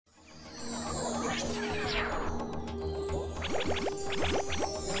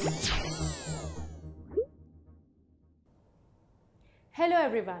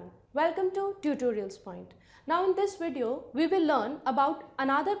everyone, welcome to TutorialsPoint. Now in this video, we will learn about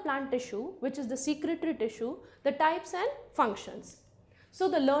another plant tissue which is the secretory tissue, the types and functions. So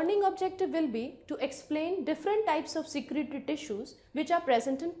the learning objective will be to explain different types of secretory tissues which are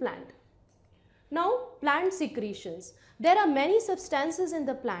present in plant. Now plant secretions. There are many substances in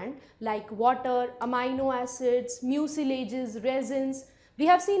the plant like water, amino acids, mucilages, resins. We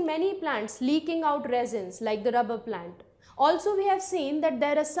have seen many plants leaking out resins like the rubber plant. Also we have seen that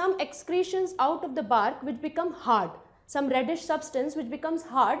there are some excretions out of the bark which become hard, some reddish substance which becomes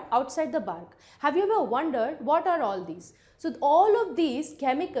hard outside the bark. Have you ever wondered what are all these? So all of these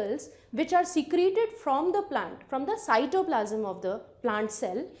chemicals which are secreted from the plant, from the cytoplasm of the plant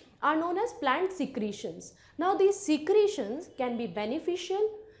cell are known as plant secretions. Now these secretions can be beneficial,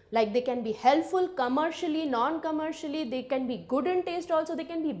 like they can be helpful commercially, non-commercially, they can be good in taste also, they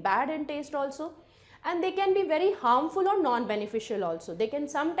can be bad in taste also. And they can be very harmful or non-beneficial also. They can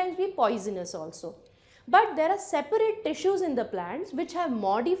sometimes be poisonous also. But there are separate tissues in the plants which have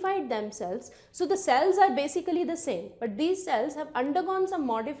modified themselves. So the cells are basically the same, but these cells have undergone some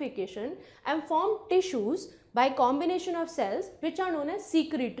modification and formed tissues by combination of cells which are known as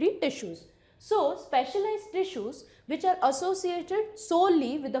secretory tissues. So specialized tissues which are associated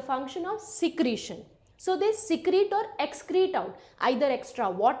solely with the function of secretion. So they secrete or excrete out either extra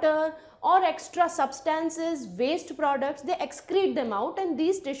water or extra substances, waste products, they excrete them out, and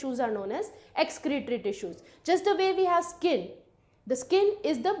these tissues are known as excretory tissues. Just the way we have skin. The skin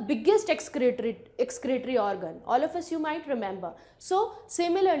is the biggest excretory organ. All of us you might remember. So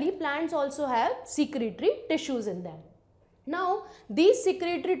similarly plants also have secretory tissues in them. Now these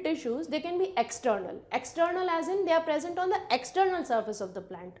secretory tissues, they can be external. External as in they are present on the external surface of the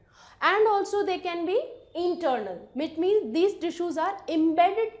plant, and also they can be internal, which means these tissues are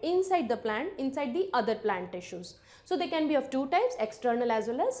embedded inside the plant, inside the other plant tissues. So they can be of two types, external as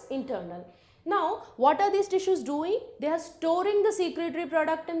well as internal. Now what are these tissues doing? They are storing the secretory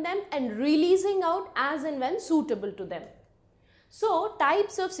product in them and releasing out as and when suitable to them. So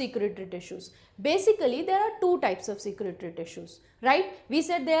types of secretory tissues. Basically there are two types of secretory tissues, right? We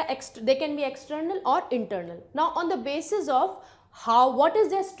said they can be external or internal. Now on the basis of what is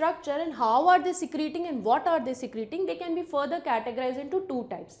their structure and how are they secreting and what are they secreting, they can be further categorized into two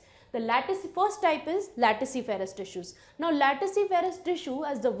types. The first type is latissiferous tissues. Now latissiferous tissue,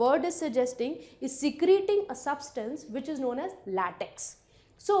 as the word is suggesting, is secreting a substance which is known as latex.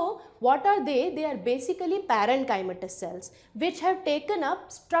 So what are they? They are basically parenchymatous cells which have taken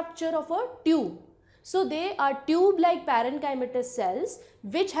up structure of a tube. So they are tube-like parenchymatous cells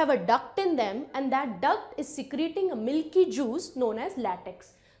which have a duct in them, and that duct is secreting a milky juice known as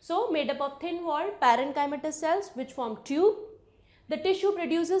latex. So made up of thin-walled parenchymatous cells which form tube. The tissue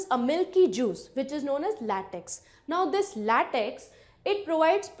produces a milky juice which is known as latex. Now this latex, it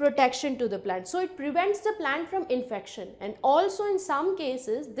provides protection to the plant. So it prevents the plant from infection, and also in some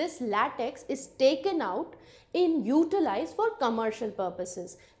cases this latex is taken out and utilized for commercial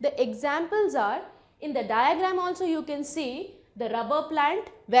purposes. The examples are, in the diagram also you can see the rubber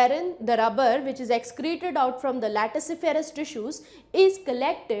plant, wherein the rubber which is excreted out from the latissiferous tissues is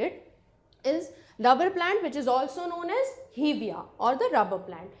collected, is rubber plant which is also known as hevea or the rubber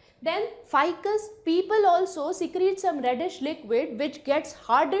plant. Then ficus, people also secrete some reddish liquid which gets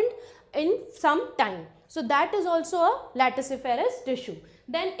hardened in some time. So that is also a latissiferous tissue.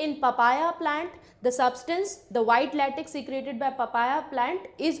 Then in papaya plant, the substance, the white latex secreted by papaya plant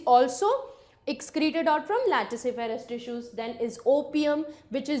is also excreted out from latissiferous tissues. Then is opium,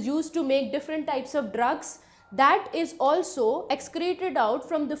 which is used to make different types of drugs. That is also excreted out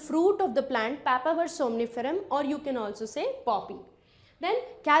from the fruit of the plant Papaver somniferum, or you can also say poppy. Then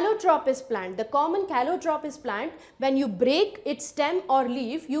calotropis plant, the common calotropis plant, when you break its stem or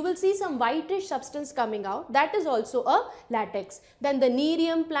leaf, you will see some whitish substance coming out. That is also a latex. Then the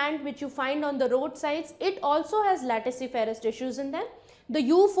nerium plant which you find on the roadsides, it also has latissiferous tissues in them. The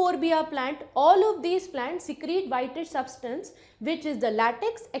euphorbia plant, all of these plants secrete whitish substance which is the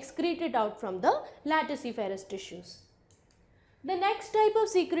latex excreted out from the latissiferous tissues. The next type of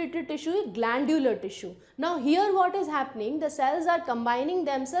secretory tissue is glandular tissue. Now here what is happening, the cells are combining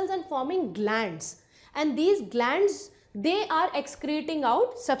themselves and forming glands, and these glands, they are excreting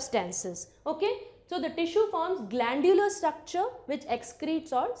out substances. Okay, so the tissue forms glandular structure which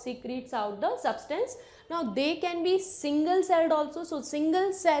excretes or secretes out the substance. Now they can be single celled also, so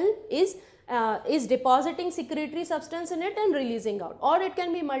single cell is depositing secretory substance in it and releasing out, or it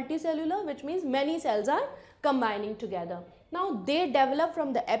can be multicellular, which means many cells are combining together. Now they develop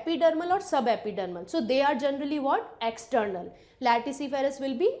from the epidermal or subepidermal. So they are generally what? External. Latissiferous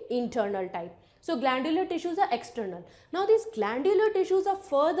will be internal type. So glandular tissues are external. Now these glandular tissues are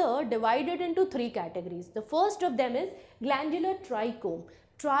further divided into three categories. The first of them is glandular trichome.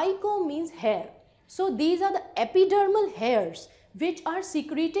 Trichome means hair. So these are the epidermal hairs which are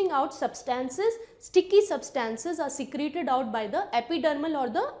secreting out substances. Sticky substances are secreted out by the epidermal or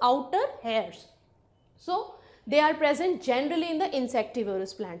the outer hairs. So they are present generally in the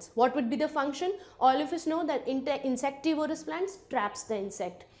insectivorous plants. What would be the function? All of us know that insectivorous plants traps the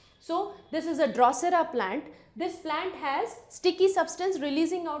insect. So this is a Drosera plant. This plant has sticky substance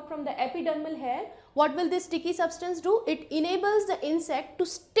releasing out from the epidermal hair. What will this sticky substance do? It enables the insect to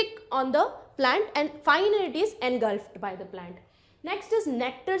stick on the plant and finally it is engulfed by the plant. Next is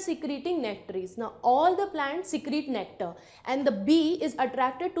nectar secreting nectaries. Now all the plants secrete nectar and the bee is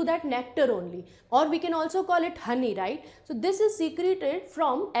attracted to that nectar only, or we can also call it honey, right? So this is secreted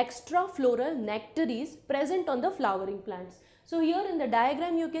from extrafloral nectaries present on the flowering plants. So here in the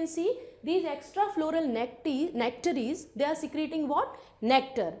diagram you can see these extrafloral nectaries, they are secreting what?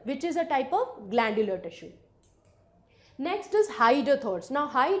 Nectar, which is a type of glandular tissue. Next is hydrothodes. Now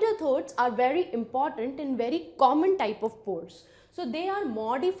hydrothodes are very important in very common type of pores. So they are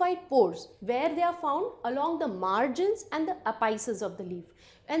modified pores where they are found along the margins and the apices of the leaf,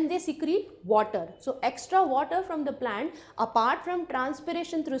 and they secrete water. So extra water from the plant apart from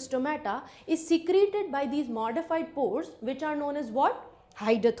transpiration through stomata is secreted by these modified pores which are known as what?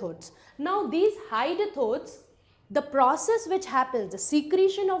 Hydrothodes. Now these hydrothodes, the process which happens, the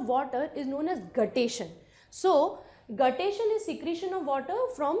secretion of water is known as guttation. So guttation is secretion of water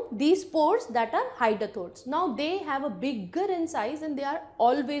from these pores that are hydrothodes. Now they have a bigger in size and they are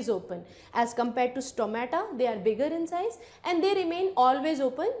always open. As compared to stomata, they are bigger in size and they remain always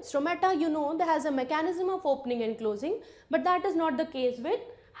open. Stomata, you know, that has a mechanism of opening and closing, but that is not the case with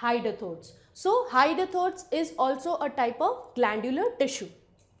hydrothodes. So hydrothodes is also a type of glandular tissue.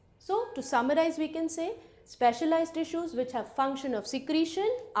 So to summarize, we can say specialized tissues which have function of secretion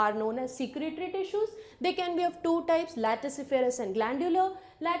are known as secretory tissues. They can be of two types, latissiferous and glandular.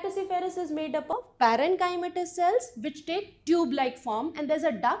 Latissiferous is made up of parenchymatous cells which take tube-like form, and there's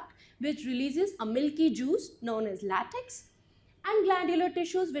a duct which releases a milky juice known as latex. And glandular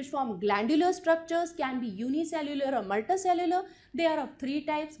tissues which form glandular structures can be unicellular or multicellular. They are of three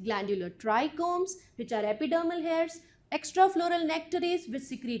types: glandular trichomes, which are epidermal hairs, extrafloral nectaries which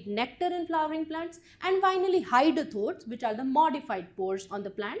secrete nectar in flowering plants, and finally hydrothodes, which are the modified pores on the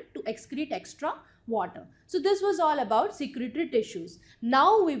plant to excrete extra water. So this was all about secretory tissues.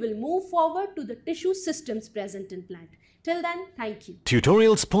 Now we will move forward to the tissue systems present in plant. Till then, thank you.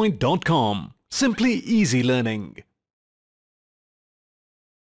 TutorialsPoint.com. Simply easy learning.